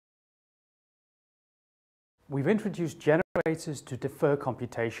We've introduced generators to defer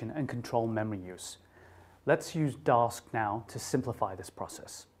computation and control memory use. Let's use Dask now to simplify this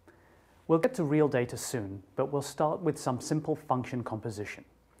process. We'll get to real data soon, but we'll start with some simple function composition.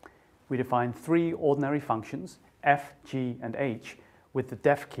 We define three ordinary functions, f, g, and h, with the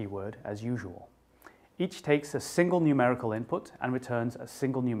def keyword as usual. Each takes a single numerical input and returns a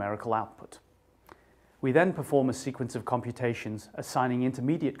single numerical output. We then perform a sequence of computations, assigning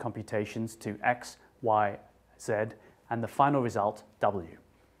intermediate computations to x, y, z, and the final result, w.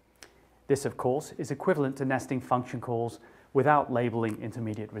 This, of course, is equivalent to nesting function calls without labeling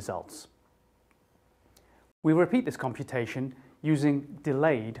intermediate results. We repeat this computation using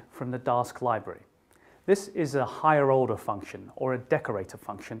delayed from the Dask library. This is a higher order function, or a decorator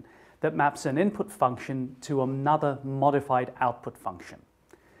function, that maps an input function to another modified output function.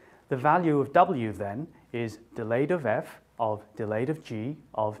 The value of w then is delayed of f, of delayed of g,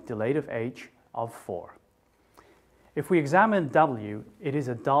 of delayed of h, of 4. If we examine w, it is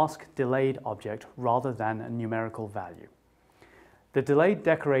a Dask delayed object rather than a numerical value. The delayed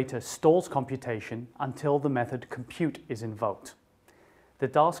decorator stalls computation until the method compute is invoked. The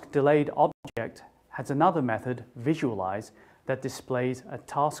Dask delayed object has another method, visualize, that displays a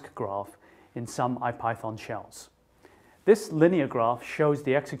task graph in some IPython shells. This linear graph shows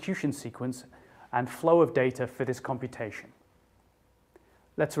the execution sequence and flow of data for this computation.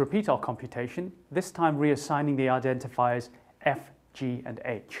 Let's repeat our computation, this time reassigning the identifiers f, g, and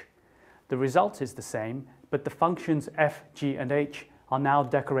h. The result is the same, but the functions f, g, and h are now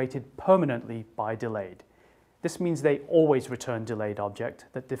decorated permanently by delayed. This means they always return delayed object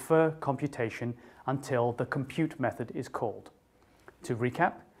that defer computation until the compute method is called. To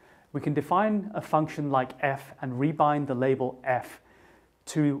recap, we can define a function like f and rebind the label f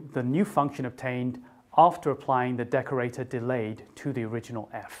to the new function obtained after applying the decorator delayed to the original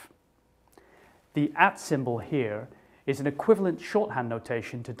f. The @ symbol here is an equivalent shorthand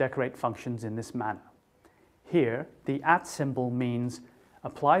notation to decorate functions in this manner. Here, the @ symbol means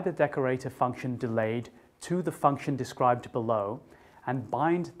apply the decorator function delayed to the function described below and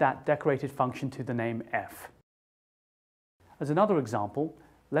bind that decorated function to the name f. As another example,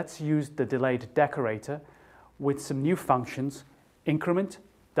 let's use the delayed decorator with some new functions, increment,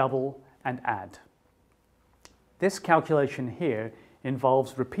 double, and add. This calculation here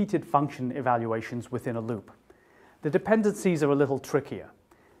involves repeated function evaluations within a loop. The dependencies are a little trickier.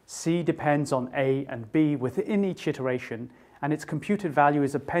 C depends on A and B within each iteration, and its computed value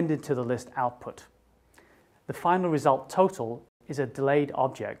is appended to the list output. The final result total is a delayed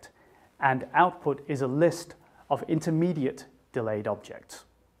object, and output is a list of intermediate delayed objects.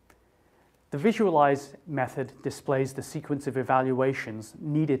 The visualize method displays the sequence of evaluations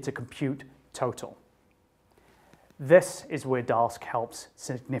needed to compute total. This is where Dask helps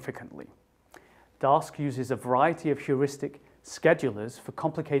significantly. Dask uses a variety of heuristic schedulers for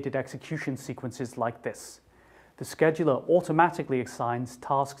complicated execution sequences like this. The scheduler automatically assigns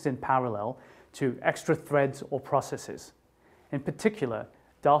tasks in parallel to extra threads or processes. In particular,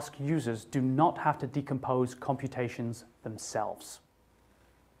 Dask users do not have to decompose computations themselves.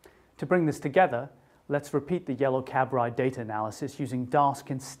 To bring this together, let's repeat the yellow cab ride data analysis using Dask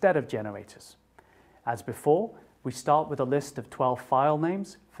instead of generators. As before, we start with a list of 12 file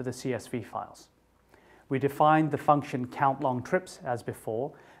names for the CSV files. We define the function countLongTrips as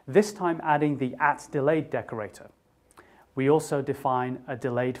before, this time adding the @delayed decorator. We also define a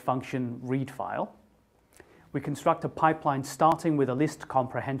delayed function read file. We construct a pipeline starting with a list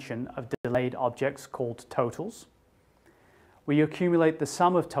comprehension of delayed objects called totals. We accumulate the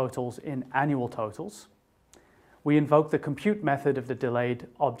sum of totals in annual totals. We invoke the compute method of the delayed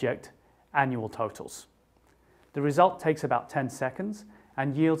object annual totals. The result takes about 10 seconds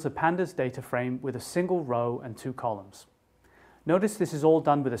and yields a pandas data frame with a single row and 2 columns. Notice this is all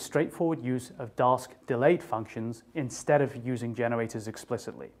done with a straightforward use of Dask delayed functions instead of using generators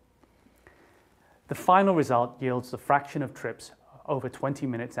explicitly. The final result yields the fraction of trips over 20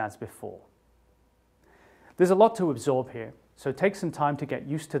 minutes as before. There's a lot to absorb here, so take some time to get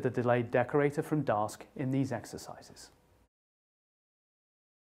used to the delayed decorator from Dask in these exercises.